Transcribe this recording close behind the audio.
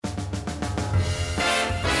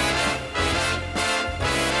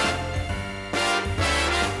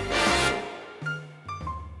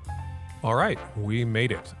All right, we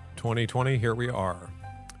made it. 2020, here we are.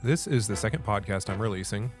 This is the second podcast I'm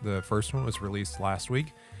releasing. The first one was released last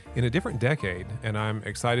week in a different decade, and I'm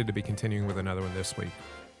excited to be continuing with another one this week.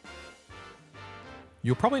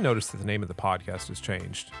 You'll probably notice that the name of the podcast has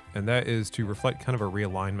changed, and that is to reflect kind of a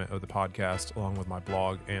realignment of the podcast along with my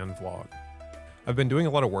blog and vlog. I've been doing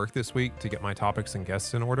a lot of work this week to get my topics and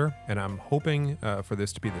guests in order, and I'm hoping for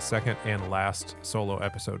this to be the second and last solo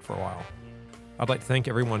episode for a while. I'd like to thank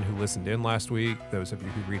everyone who listened in last week, those of you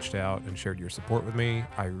who reached out and shared your support with me.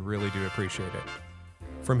 I really do appreciate it.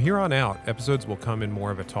 From here on out, episodes will come in more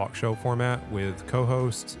of a talk show format with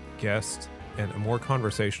co-hosts, guests, and a more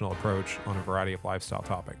conversational approach on a variety of lifestyle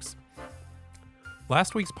topics.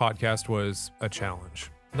 Last week's podcast was a challenge.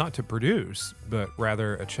 Not to produce, but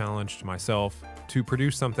rather a challenge to myself to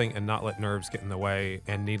produce something and not let nerves get in the way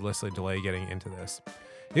and needlessly delay getting into this.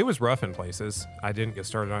 It was rough in places. I didn't get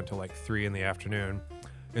started on until like 3 in the afternoon.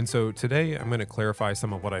 And so today I'm going to clarify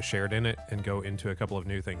some of what I shared in it and go into a couple of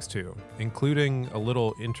new things too, including a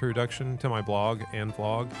little introduction to my blog and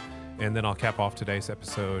vlog. And then I'll cap off today's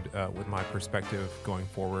episode with my perspective going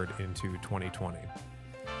forward into 2020.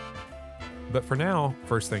 But for now,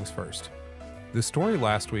 first things first. The story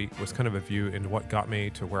last week was kind of a view into what got me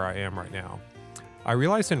to where I am right now. I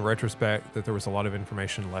realized in retrospect that there was a lot of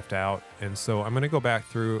information left out, and so I'm going to go back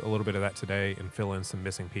through a little bit of that today and fill in some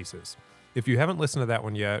missing pieces. If you haven't listened to that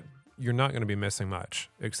one yet, you're not going to be missing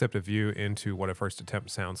much, except a view into what a first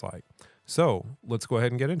attempt sounds like. So let's go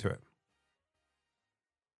ahead and get into it.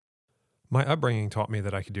 My upbringing taught me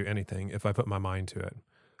that I could do anything if I put my mind to it.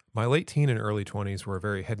 My late teen and early 20s were a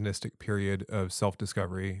very hedonistic period of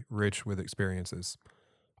self-discovery, rich with experiences.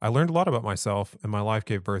 I learned a lot about myself, and my life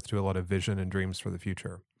gave birth to a lot of vision and dreams for the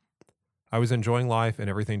future. I was enjoying life, and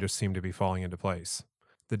everything just seemed to be falling into place.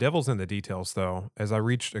 The devil's in the details, though, as I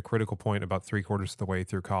reached a critical point about 3/4 of the way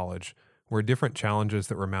through college, where different challenges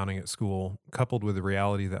that were mounting at school, coupled with the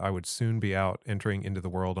reality that I would soon be out entering into the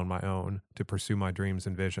world on my own to pursue my dreams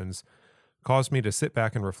and visions, caused me to sit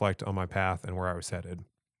back and reflect on my path and where I was headed.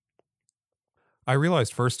 I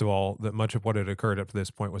realized, first of all, that much of what had occurred up to this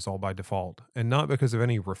point was all by default, and not because of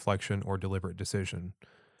any reflection or deliberate decision.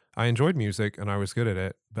 I enjoyed music, and I was good at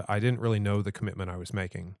it, but I didn't really know the commitment I was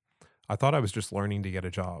making. I thought I was just learning to get a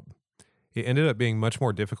job. It ended up being much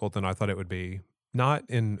more difficult than I thought it would be, not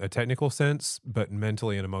in a technical sense, but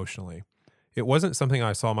mentally and emotionally. It wasn't something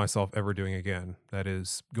I saw myself ever doing again, that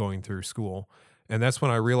is, going through school, and that's when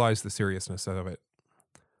I realized the seriousness of it.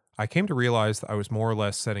 I came to realize that I was more or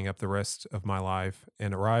less setting up the rest of my life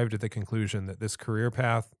and arrived at the conclusion that this career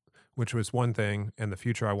path, which was one thing, and the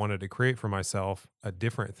future I wanted to create for myself, a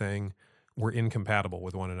different thing, were incompatible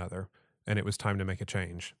with one another, and it was time to make a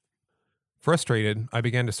change. Frustrated, I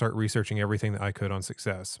began to start researching everything that I could on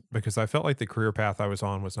success, because I felt like the career path I was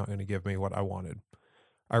on was not going to give me what I wanted.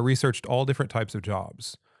 I researched all different types of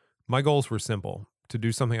jobs. My goals were simple: to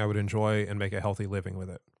do something I would enjoy and make a healthy living with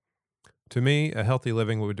it. To me, a healthy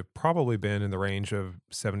living would have probably been in the range of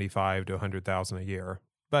 $75,000 to $100,000 a year,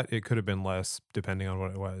 but it could have been less depending on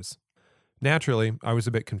what it was. Naturally, I was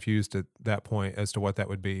a bit confused at that point as to what that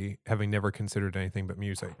would be, having never considered anything but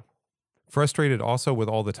music. Frustrated also with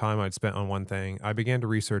all the time I'd spent on one thing, I began to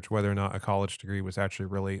research whether or not a college degree was actually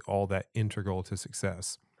really all that integral to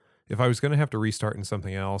success. If I was going to have to restart in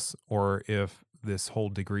something else, or if this whole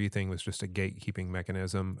degree thing was just a gatekeeping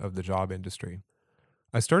mechanism of the job industry.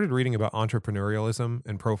 I started reading about entrepreneurialism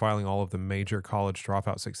and profiling all of the major college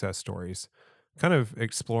dropout success stories, kind of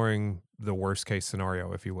exploring the worst case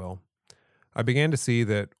scenario, if you will. I began to see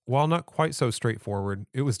that, while not quite so straightforward,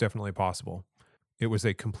 it was definitely possible. It was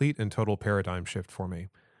a complete and total paradigm shift for me.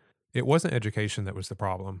 It wasn't education that was the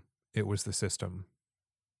problem, it was the system.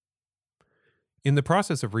 In the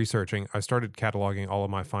process of researching, I started cataloging all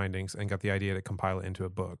of my findings and got the idea to compile it into a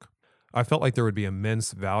book. I felt like there would be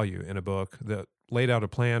immense value in a book that laid out a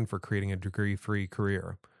plan for creating a degree-free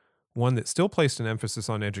career, one that still placed an emphasis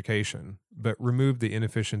on education, but removed the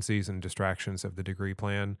inefficiencies and distractions of the degree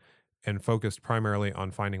plan and focused primarily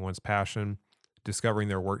on finding one's passion, discovering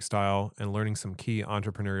their work style, and learning some key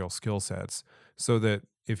entrepreneurial skill sets, so that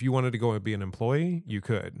if you wanted to go and be an employee, you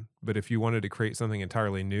could, but if you wanted to create something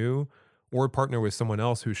entirely new or partner with someone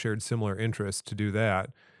else who shared similar interests to do that,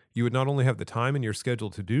 you would not only have the time in your schedule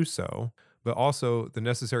to do so, but also the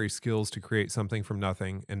necessary skills to create something from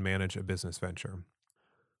nothing and manage a business venture.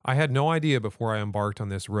 I had no idea before I embarked on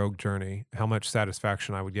this rogue journey how much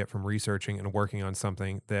satisfaction I would get from researching and working on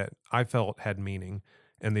something that I felt had meaning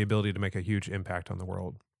and the ability to make a huge impact on the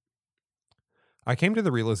world. I came to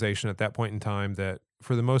the realization at that point in time that,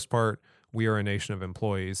 for the most part, we are a nation of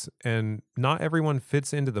employees, and not everyone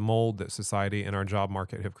fits into the mold that society and our job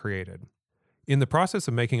market have created. In the process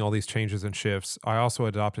of making all these changes and shifts, I also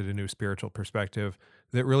adopted a new spiritual perspective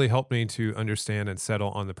that really helped me to understand and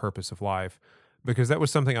settle on the purpose of life, because that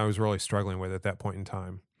was something I was really struggling with at that point in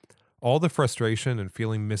time. All the frustration and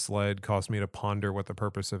feeling misled caused me to ponder what the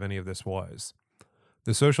purpose of any of this was.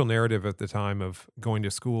 The social narrative at the time of going to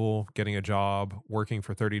school, getting a job, working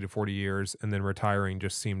for 30 to 40 years, and then retiring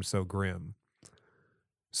just seemed so grim.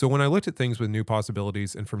 So when I looked at things with new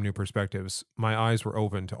possibilities and from new perspectives, my eyes were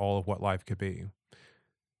open to all of what life could be.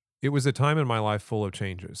 It was a time in my life full of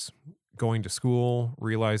changes. Going to school,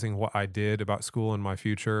 realizing what I did about school and my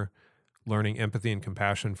future, learning empathy and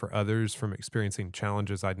compassion for others from experiencing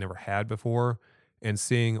challenges I'd never had before, and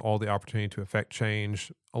seeing all the opportunity to affect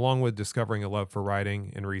change, along with discovering a love for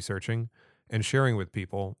writing and researching, and sharing with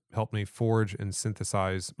people, helped me forge and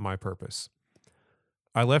synthesize my purpose.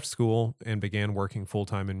 I left school and began working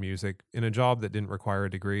full-time in music in a job that didn't require a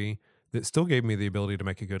degree that still gave me the ability to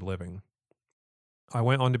make a good living. I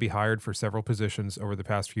went on to be hired for several positions over the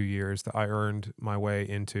past few years that I earned my way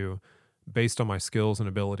into based on my skills and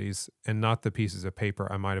abilities and not the pieces of paper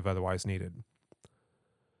I might have otherwise needed.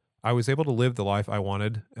 I was able to live the life I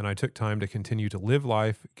wanted, and I took time to continue to live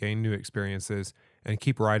life, gain new experiences, and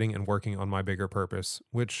keep writing and working on my bigger purpose,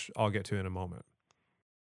 which I'll get to in a moment.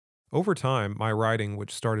 Over time, my writing,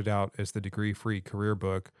 which started out as the degree-free career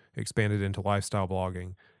book, expanded into lifestyle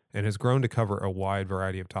blogging and has grown to cover a wide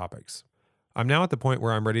variety of topics. I'm now at the point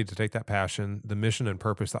where I'm ready to take that passion, the mission and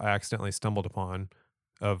purpose that I accidentally stumbled upon,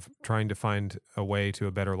 of trying to find a way to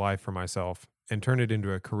a better life for myself, and turn it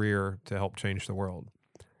into a career to help change the world.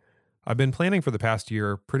 I've been planning for the past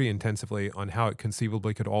year pretty intensively on how it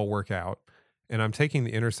conceivably could all work out, and I'm taking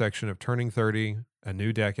the intersection of turning 30, a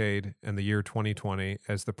new decade, and the year 2020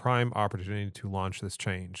 as the prime opportunity to launch this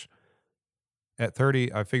change. At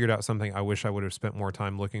 30, I figured out something I wish I would have spent more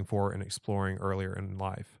time looking for and exploring earlier in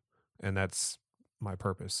life, and that's my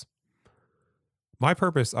purpose. My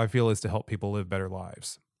purpose, I feel, is to help people live better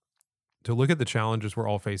lives, to look at the challenges we're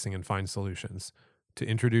all facing and find solutions, to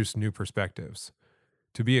introduce new perspectives,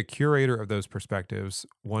 to be a curator of those perspectives,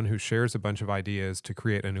 one who shares a bunch of ideas to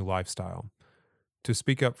create a new lifestyle, to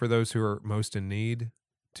speak up for those who are most in need,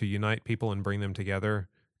 to unite people and bring them together,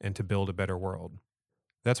 and to build a better world.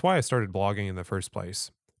 That's why I started blogging in the first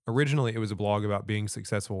place. Originally, it was a blog about being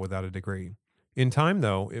successful without a degree. In time,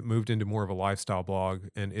 though, it moved into more of a lifestyle blog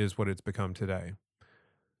and is what it's become today.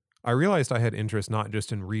 I realized I had interest not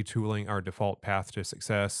just in retooling our default path to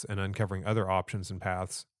success and uncovering other options and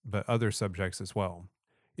paths, but other subjects as well.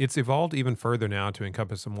 It's evolved even further now to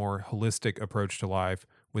encompass a more holistic approach to life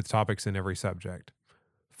with topics in every subject.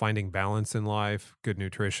 Finding balance in life, good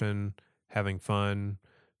nutrition, having fun,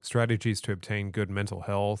 strategies to obtain good mental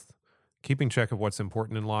health, keeping check of what's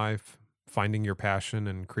important in life, finding your passion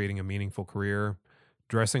and creating a meaningful career,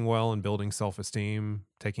 dressing well and building self-esteem,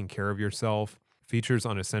 taking care of yourself, features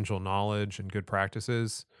on essential knowledge and good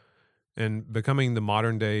practices, and becoming the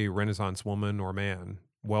modern-day Renaissance woman or man,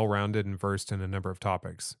 well-rounded and versed in a number of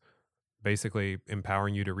topics, basically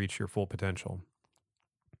empowering you to reach your full potential.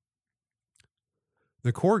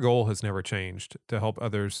 The core goal has never changed: to help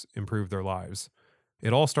others improve their lives.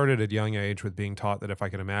 It all started at a young age with being taught that if I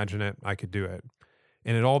could imagine it, I could do it.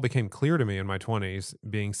 And it all became clear to me in my 20s,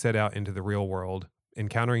 being set out into the real world,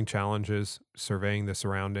 encountering challenges, surveying the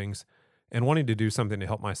surroundings, and wanting to do something to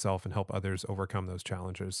help myself and help others overcome those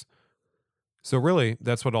challenges. So really,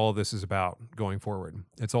 that's what all of this is about going forward.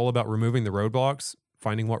 It's all about removing the roadblocks,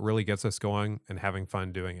 finding what really gets us going, and having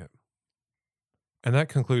fun doing it. And that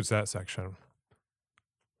concludes that section.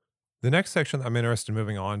 The next section I'm interested in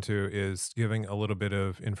moving on to is giving a little bit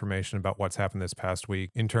of information about what's happened this past week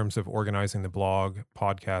in terms of organizing the blog,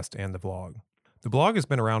 podcast, and the vlog. The blog has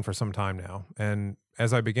been around for some time now, and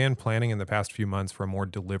as I began planning in the past few months for a more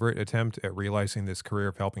deliberate attempt at realizing this career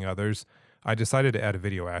of helping others, I decided to add a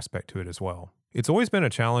video aspect to it as well. It's always been a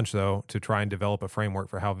challenge, though, to try and develop a framework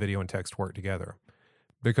for how video and text work together,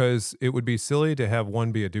 because it would be silly to have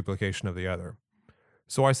one be a duplication of the other.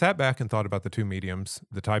 So I sat back and thought about the two mediums,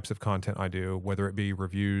 the types of content I do, whether it be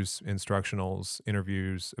reviews, instructionals,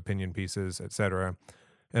 interviews, opinion pieces, etc.,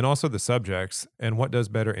 and also the subjects, and what does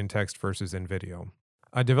better in text versus in video.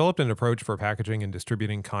 I developed an approach for packaging and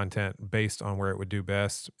distributing content based on where it would do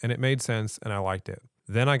best, and it made sense and I liked it.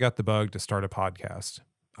 Then I got the bug to start a podcast.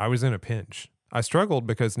 I was in a pinch. I struggled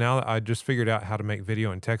because now that I'd just figured out how to make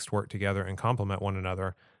video and text work together and complement one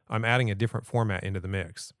another, I'm adding a different format into the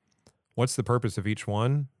mix. What's the purpose of each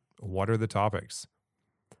one? What are the topics?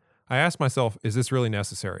 I asked myself, is this really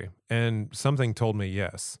necessary? And something told me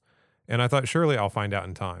yes. And I thought, surely I'll find out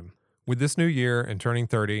in time. With this new year and turning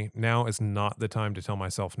 30, now is not the time to tell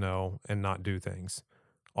myself no and not do things.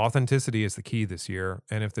 Authenticity is the key this year,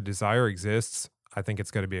 and if the desire exists, I think it's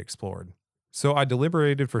got to be explored. So I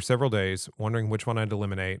deliberated for several days, wondering which one I'd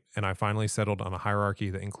eliminate, and I finally settled on a hierarchy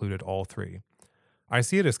that included all three. I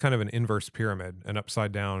see it as kind of an inverse pyramid, an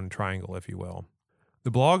upside down triangle, if you will.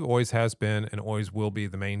 The blog always has been and always will be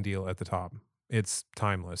the main deal at the top. It's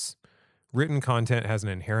timeless. Written content has an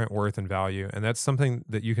inherent worth and value, and that's something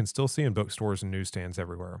that you can still see in bookstores and newsstands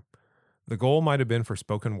everywhere. The goal might have been for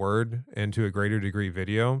spoken word and to a greater degree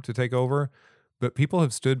video to take over, but people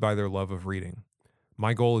have stood by their love of reading.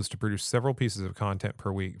 My goal is to produce several pieces of content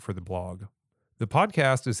per week for the blog. The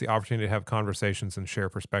podcast is the opportunity to have conversations and share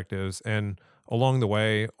perspectives, and along the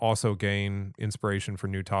way, also gain inspiration for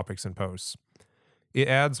new topics and posts. It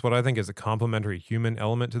adds what I think is a complementary human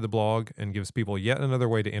element to the blog and gives people yet another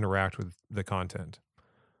way to interact with the content.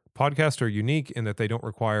 Podcasts are unique in that they don't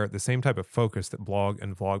require the same type of focus that blog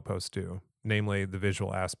and vlog posts do, namely the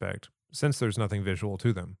visual aspect, since there's nothing visual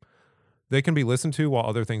to them. They can be listened to while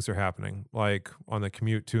other things are happening, like on the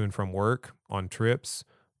commute to and from work, on trips,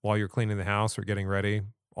 while you're cleaning the house or getting ready,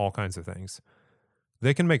 all kinds of things.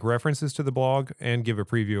 They can make references to the blog and give a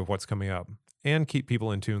preview of what's coming up, and keep people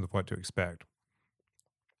in tune with what to expect.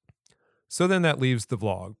 So then that leaves the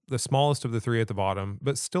vlog, the smallest of the three at the bottom,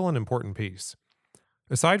 but still an important piece.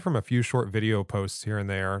 Aside from a few short video posts here and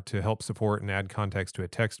there to help support and add context to a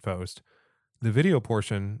text post, the video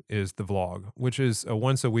portion is the vlog, which is a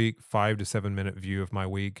once a week, 5 to 7 minute view of my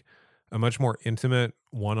week, a much more intimate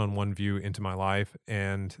one-on-one view into my life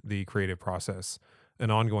and the creative process, an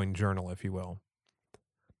ongoing journal, if you will.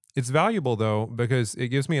 It's valuable, though, because it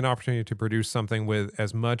gives me an opportunity to produce something with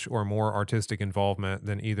as much or more artistic involvement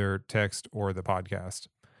than either text or the podcast.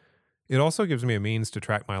 It also gives me a means to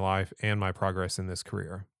track my life and my progress in this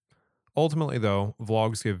career. Ultimately, though,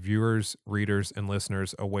 vlogs give viewers, readers, and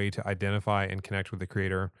listeners a way to identify and connect with the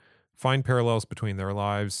creator, find parallels between their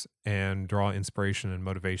lives, and draw inspiration and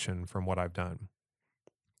motivation from what I've done.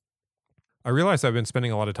 I realize I've been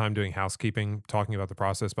spending a lot of time doing housekeeping, talking about the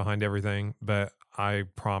process behind everything, but I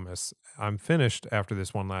promise I'm finished after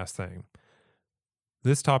this one last thing.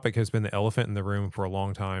 This topic has been the elephant in the room for a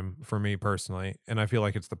long time for me personally, and I feel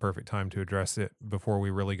like it's the perfect time to address it before we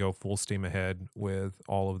really go full steam ahead with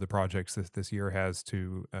all of the projects that this year has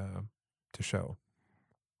to show.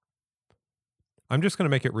 I'm just going to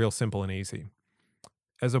make it real simple and easy.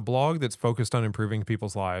 As a blog that's focused on improving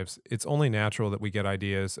people's lives, it's only natural that we get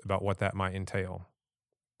ideas about what that might entail.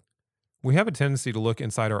 We have a tendency to look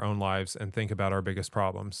inside our own lives and think about our biggest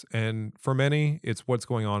problems, and for many, it's what's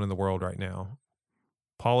going on in the world right now.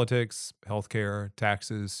 Politics, healthcare,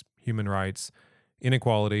 taxes, human rights,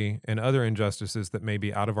 inequality, and other injustices that may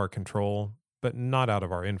be out of our control, but not out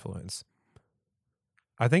of our influence.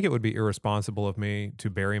 I think it would be irresponsible of me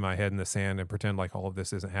to bury my head in the sand and pretend like all of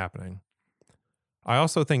this isn't happening. I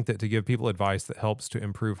also think that to give people advice that helps to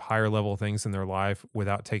improve higher level things in their life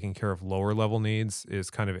without taking care of lower level needs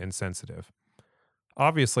is kind of insensitive.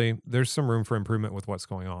 Obviously, there's some room for improvement with what's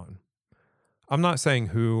going on. I'm not saying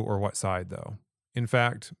who or what side, though. In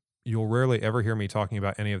fact, you'll rarely ever hear me talking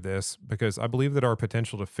about any of this because I believe that our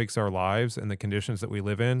potential to fix our lives and the conditions that we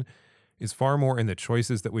live in is far more in the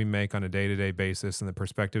choices that we make on a day-to-day basis and the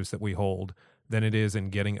perspectives that we hold than it is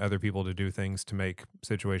in getting other people to do things to make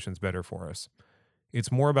situations better for us.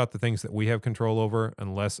 It's more about the things that we have control over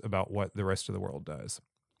and less about what the rest of the world does.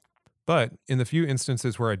 But in the few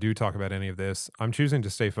instances where I do talk about any of this, I'm choosing to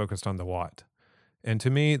stay focused on the what. And to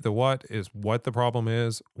me, the what is what the problem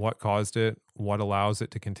is, what caused it, what allows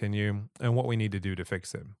it to continue, and what we need to do to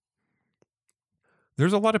fix it.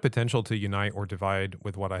 There's a lot of potential to unite or divide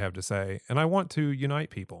with what I have to say, and I want to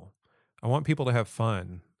unite people. I want people to have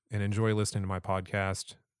fun and enjoy listening to my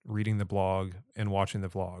podcast, reading the blog, and watching the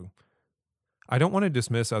vlog. I don't want to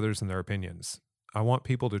dismiss others and their opinions. I want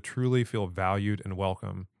people to truly feel valued and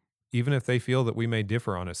welcome, even if they feel that we may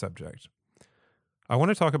differ on a subject. I want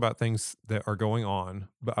to talk about things that are going on,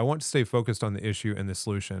 but I want to stay focused on the issue and the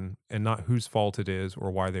solution and not whose fault it is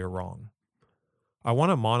or why they are wrong. I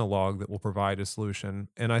want a monologue that will provide a solution,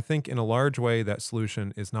 and I think in a large way that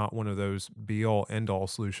solution is not one of those be-all, end-all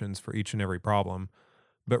solutions for each and every problem,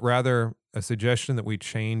 but rather a suggestion that we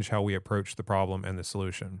change how we approach the problem and the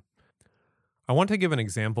solution. I want to give an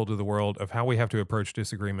example to the world of how we have to approach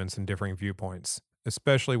disagreements and differing viewpoints,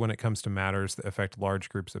 especially when it comes to matters that affect large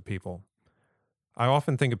groups of people. I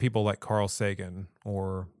often think of people like Carl Sagan,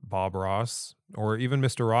 or Bob Ross, or even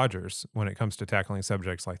Mr. Rogers when it comes to tackling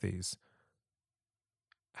subjects like these.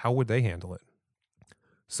 How would they handle it?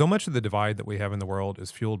 So much of the divide that we have in the world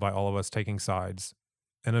is fueled by all of us taking sides,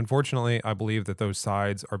 And unfortunately, I believe that those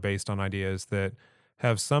sides are based on ideas that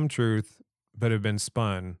have some truth but have been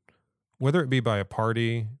spun, whether it be by a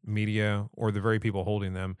party, media, or the very people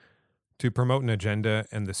holding them, to promote an agenda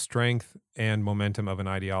and the strength and momentum of an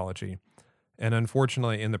ideology. And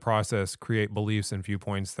unfortunately, in the process, create beliefs and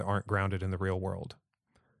viewpoints that aren't grounded in the real world.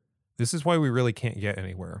 This is why we really can't get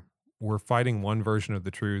anywhere. We're fighting one version of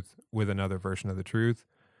the truth with another version of the truth,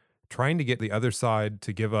 trying to get the other side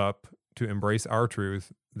to give up, to embrace our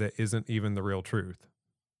truth that isn't even the real truth.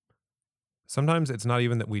 Sometimes it's not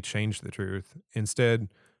even that we change the truth. Instead,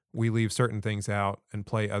 we leave certain things out and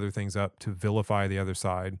play other things up to vilify the other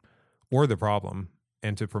side or the problem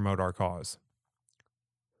and to promote our cause.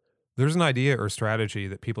 There's an idea or strategy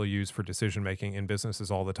that people use for decision making in businesses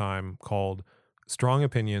all the time called strong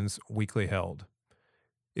opinions weakly held.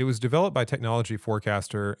 It was developed by technology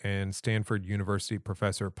forecaster and Stanford University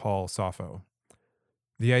professor Paul Saffo.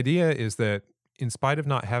 The idea is that in spite of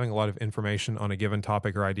not having a lot of information on a given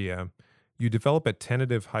topic or idea, you develop a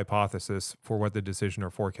tentative hypothesis for what the decision or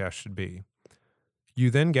forecast should be. You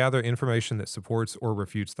then gather information that supports or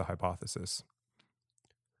refutes the hypothesis.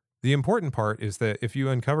 The important part is that if you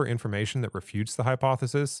uncover information that refutes the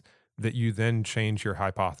hypothesis, that you then change your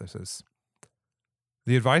hypothesis.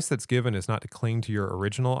 The advice that's given is not to cling to your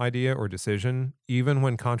original idea or decision, even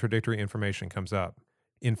when contradictory information comes up.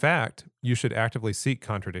 In fact, you should actively seek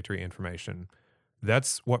contradictory information.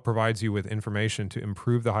 That's what provides you with information to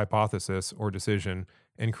improve the hypothesis or decision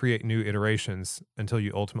and create new iterations until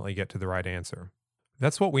you ultimately get to the right answer.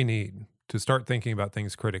 That's what we need to start thinking about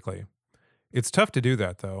things critically. It's tough to do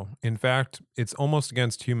that, though. In fact, it's almost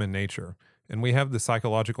against human nature, and we have the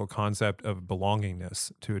psychological concept of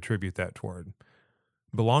belongingness to attribute that toward.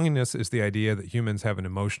 Belongingness is the idea that humans have an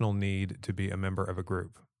emotional need to be a member of a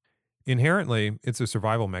group. Inherently, it's a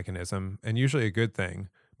survival mechanism, and usually a good thing,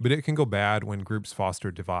 but it can go bad when groups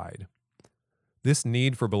foster divide. This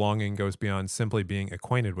need for belonging goes beyond simply being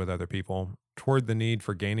acquainted with other people, toward the need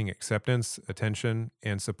for gaining acceptance, attention,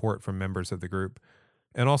 and support from members of the group,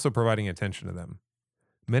 and also providing attention to them.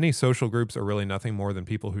 Many social groups are really nothing more than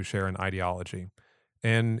people who share an ideology.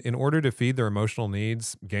 And in order to feed their emotional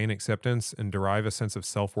needs, gain acceptance, and derive a sense of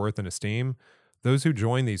self-worth and esteem, those who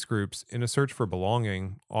join these groups in a search for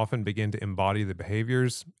belonging often begin to embody the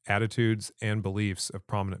behaviors, attitudes, and beliefs of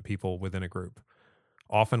prominent people within a group,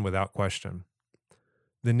 often without question.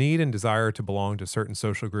 The need and desire to belong to certain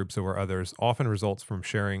social groups over others often results from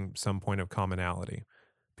sharing some point of commonality.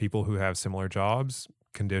 People who have similar jobs,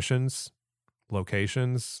 conditions,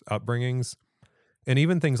 locations, upbringings, and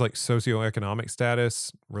even things like socioeconomic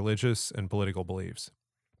status, religious, and political beliefs.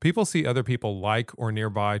 People see other people like or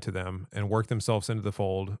nearby to them and work themselves into the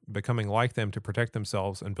fold, becoming like them to protect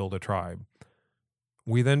themselves and build a tribe.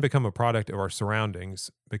 We then become a product of our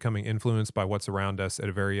surroundings, becoming influenced by what's around us at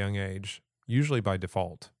a very young age, usually by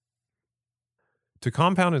default. To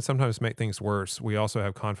compound and sometimes make things worse, we also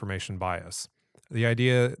have confirmation bias. The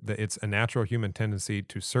idea that it's a natural human tendency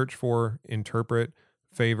to search for, interpret,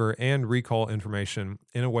 favor, and recall information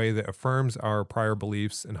in a way that affirms our prior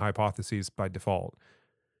beliefs and hypotheses by default,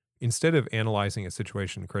 instead of analyzing a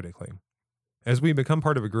situation critically. As we become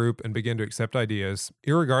part of a group and begin to accept ideas,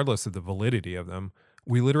 irregardless of the validity of them,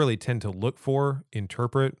 we literally tend to look for,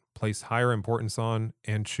 interpret, place higher importance on,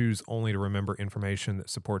 and choose only to remember information that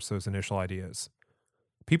supports those initial ideas.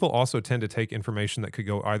 People also tend to take information that could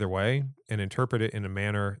go either way and interpret it in a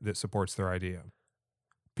manner that supports their idea.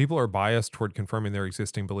 People are biased toward confirming their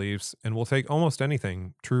existing beliefs and will take almost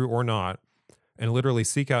anything, true or not, and literally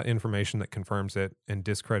seek out information that confirms it and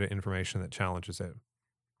discredit information that challenges it.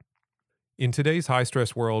 In today's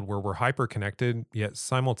high-stress world where we're hyper-connected, yet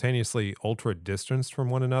simultaneously ultra-distanced from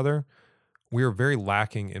one another, we are very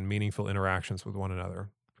lacking in meaningful interactions with one another.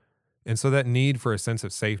 And so that need for a sense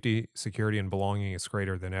of safety, security, and belonging is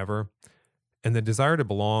greater than ever. And the desire to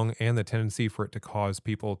belong and the tendency for it to cause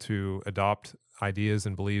people to adopt ideas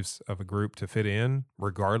and beliefs of a group to fit in,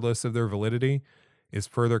 regardless of their validity, is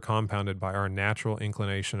further compounded by our natural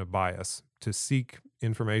inclination of bias to seek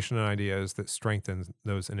information and ideas that strengthen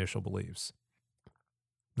those initial beliefs.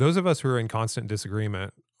 Those of us who are in constant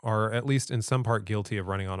disagreement are at least in some part guilty of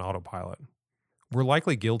running on autopilot. We're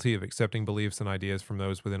likely guilty of accepting beliefs and ideas from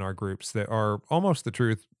those within our groups that are almost the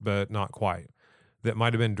truth, but not quite, that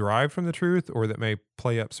might have been derived from the truth or that may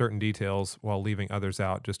play up certain details while leaving others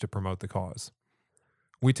out just to promote the cause.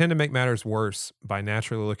 We tend to make matters worse by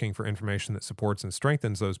naturally looking for information that supports and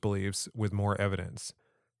strengthens those beliefs with more evidence.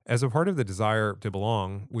 As a part of the desire to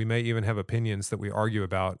belong, we may even have opinions that we argue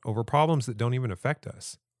about over problems that don't even affect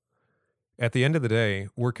us. At the end of the day,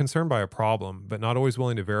 we're concerned by a problem, but not always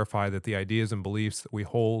willing to verify that the ideas and beliefs that we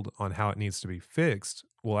hold on how it needs to be fixed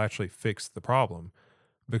will actually fix the problem,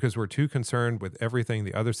 because we're too concerned with everything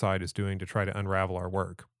the other side is doing to try to unravel our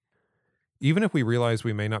work. Even if we realize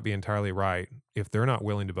we may not be entirely right, if they're not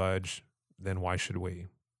willing to budge, then why should we?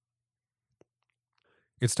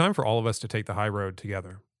 It's time for all of us to take the high road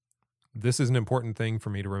together. This is an important thing for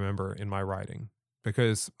me to remember in my writing,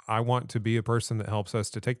 because I want to be a person that helps us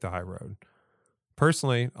to take the high road.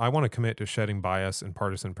 Personally, I want to commit to shedding bias and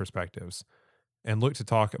partisan perspectives, and look to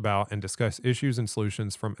talk about and discuss issues and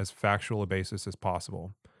solutions from as factual a basis as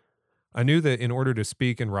possible. I knew that in order to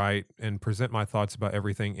speak and write and present my thoughts about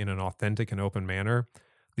everything in an authentic and open manner,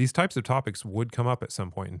 these types of topics would come up at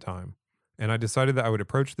some point in time. And I decided that I would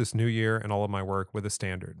approach this new year and all of my work with a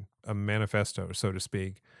standard, a manifesto, so to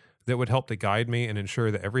speak, that would help to guide me and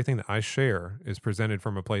ensure that everything that I share is presented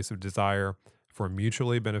from a place of desire for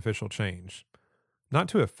mutually beneficial change. Not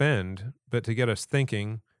to offend, but to get us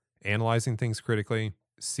thinking, analyzing things critically,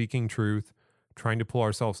 seeking truth, trying to pull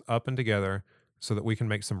ourselves up and together so that we can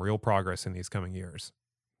make some real progress in these coming years.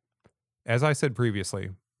 As I said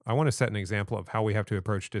previously, I want to set an example of how we have to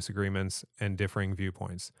approach disagreements and differing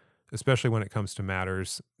viewpoints, especially when it comes to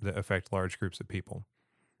matters that affect large groups of people.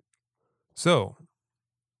 So,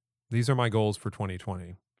 these are my goals for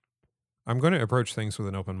 2020. I'm going to approach things with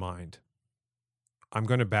an open mind. I'm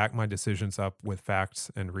going to back my decisions up with facts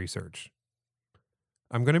and research.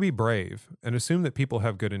 I'm going to be brave and assume that people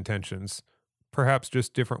have good intentions, perhaps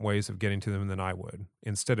just different ways of getting to them than I would,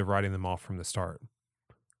 instead of writing them off from the start.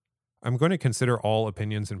 I'm going to consider all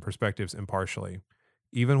opinions and perspectives impartially,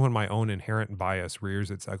 even when my own inherent bias rears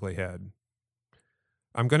its ugly head.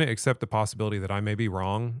 I'm going to accept the possibility that I may be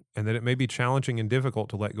wrong and that it may be challenging and difficult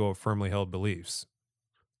to let go of firmly held beliefs.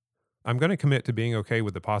 I'm going to commit to being okay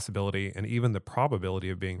with the possibility and even the probability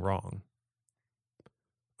of being wrong.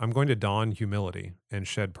 I'm going to don humility and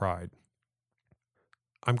shed pride.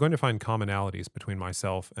 I'm going to find commonalities between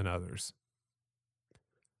myself and others.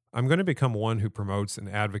 I'm going to become one who promotes and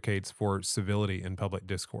advocates for civility in public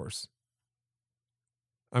discourse.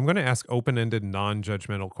 I'm going to ask open-ended,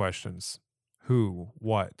 non-judgmental questions. Who,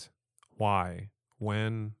 what, why,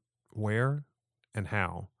 when, where, and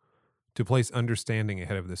how, to place understanding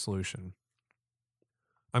ahead of the solution.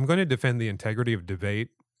 I'm going to defend the integrity of debate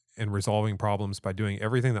and resolving problems by doing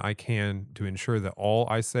everything that I can to ensure that all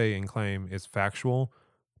I say and claim is factual,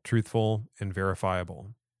 truthful, and verifiable.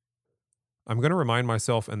 I'm going to remind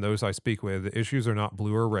myself and those I speak with that issues are not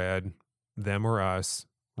blue or red, them or us,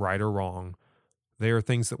 right or wrong. They are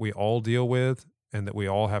things that we all deal with and that we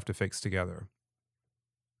all have to fix together.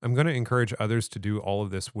 I'm going to encourage others to do all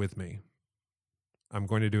of this with me. I'm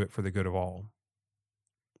going to do it for the good of all.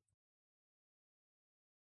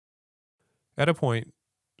 At a point,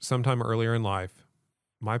 sometime earlier in life,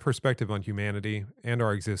 my perspective on humanity and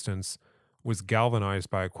our existence was galvanized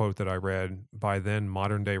by a quote that I read by then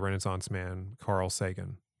modern-day Renaissance man Carl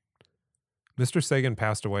Sagan. Mr. Sagan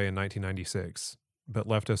passed away in 1996, but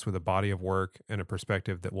left us with a body of work and a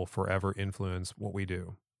perspective that will forever influence what we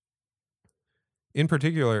do. In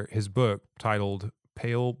particular, his book, titled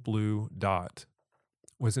Pale Blue Dot,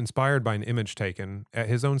 was inspired by an image taken, at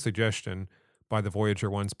his own suggestion, by the Voyager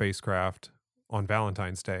 1 spacecraft on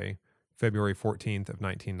Valentine's Day, February 14th of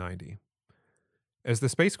 1990. As the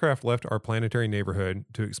spacecraft left our planetary neighborhood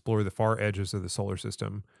to explore the far edges of the solar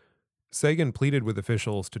system, Sagan pleaded with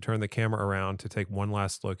officials to turn the camera around to take one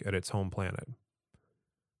last look at its home planet.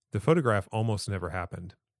 The photograph almost never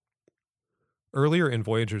happened. Earlier in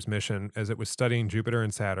Voyager's mission, as it was studying Jupiter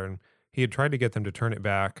and Saturn, he had tried to get them to turn it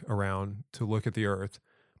back around to look at the Earth,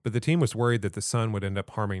 but the team was worried that the sun would end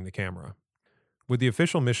up harming the camera. With the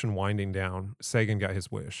official mission winding down, Sagan got his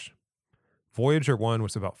wish. Voyager 1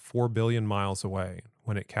 was about 4 billion miles away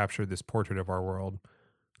when it captured this portrait of our world,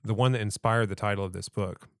 the one that inspired the title of this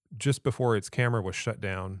book, just before its camera was shut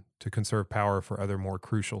down to conserve power for other more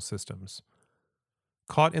crucial systems.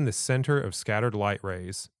 Caught in the center of scattered light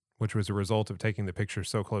rays, which was a result of taking the picture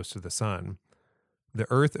so close to the sun, the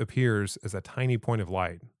Earth appears as a tiny point of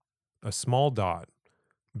light, a small dot,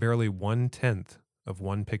 barely 1/10 of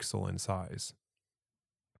 1 pixel in size.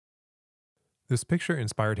 This picture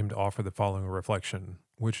inspired him to offer the following reflection,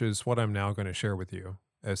 which is what I'm now going to share with you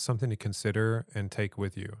as something to consider and take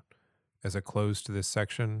with you as a close to this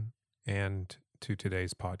section and to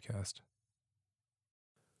today's podcast.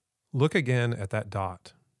 Look again at that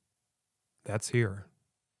dot. That's here.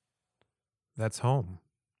 That's home.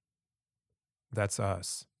 That's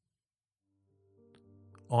us.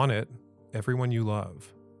 On it, everyone you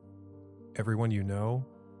love, everyone you know,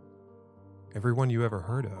 everyone you ever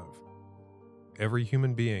heard of. every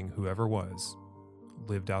human being who ever was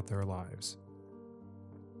lived out their lives.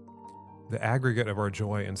 The aggregate of our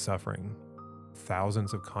joy and suffering,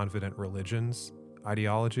 thousands of confident religions,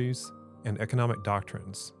 ideologies, and economic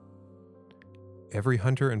doctrines. Every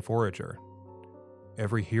hunter and forager,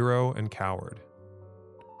 every hero and coward,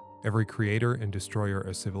 every creator and destroyer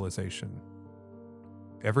of civilization,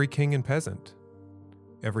 every king and peasant,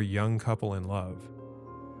 every young couple in love,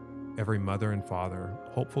 every mother and father,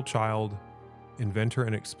 hopeful child, inventor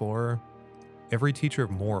and explorer, every teacher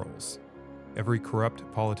of morals, every corrupt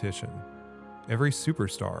politician, every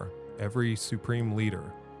superstar, every supreme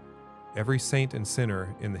leader, every saint and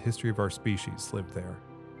sinner in the history of our species lived there.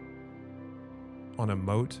 On a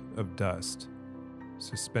mote of dust,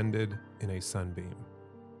 suspended in a sunbeam.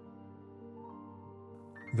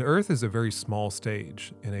 The Earth is a very small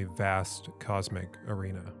stage in a vast cosmic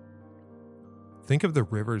arena. Think of the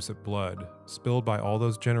rivers of blood spilled by all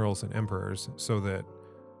those generals and emperors so that,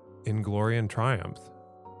 in glory and triumph,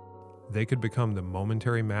 they could become the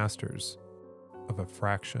momentary masters of a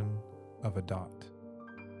fraction of a dot.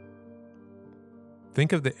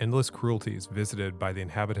 Think of the endless cruelties visited by the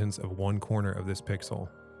inhabitants of one corner of this pixel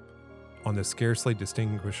on the scarcely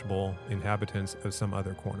distinguishable inhabitants of some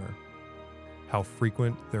other corner. How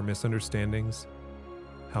frequent their misunderstandings,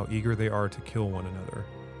 how eager they are to kill one another,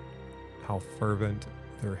 how fervent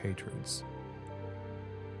their hatreds.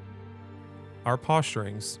 Our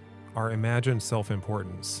posturings, our imagined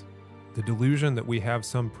self-importance, the delusion that we have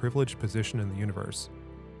some privileged position in the universe,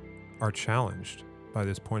 are challenged by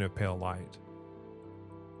this point of pale light.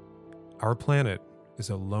 Our planet is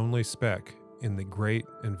a lonely speck in the great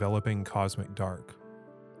enveloping cosmic dark.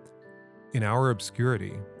 In our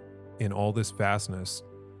obscurity, in all this vastness,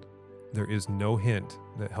 there is no hint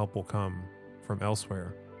that help will come from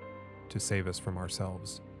elsewhere to save us from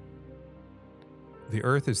ourselves. The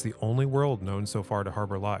Earth is the only world known so far to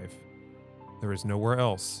harbor life. There is nowhere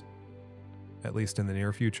else, at least in the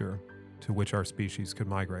near future, to which our species could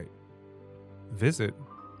migrate. Visit,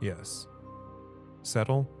 yes.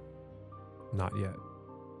 Settle, not yet.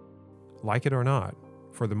 Like it or not,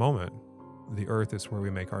 for the moment, the Earth is where we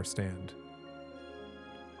make our stand.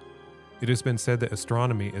 It has been said that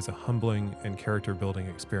astronomy is a humbling and character-building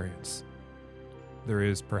experience. There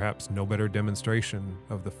is perhaps no better demonstration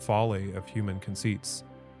of the folly of human conceits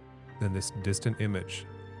than this distant image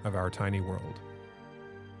of our tiny world.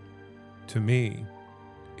 To me,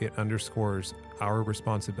 it underscores our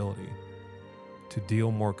responsibility to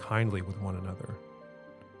deal more kindly with one another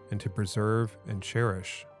and to preserve and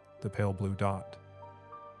cherish the pale blue dot,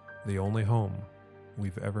 the only home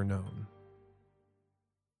we've ever known.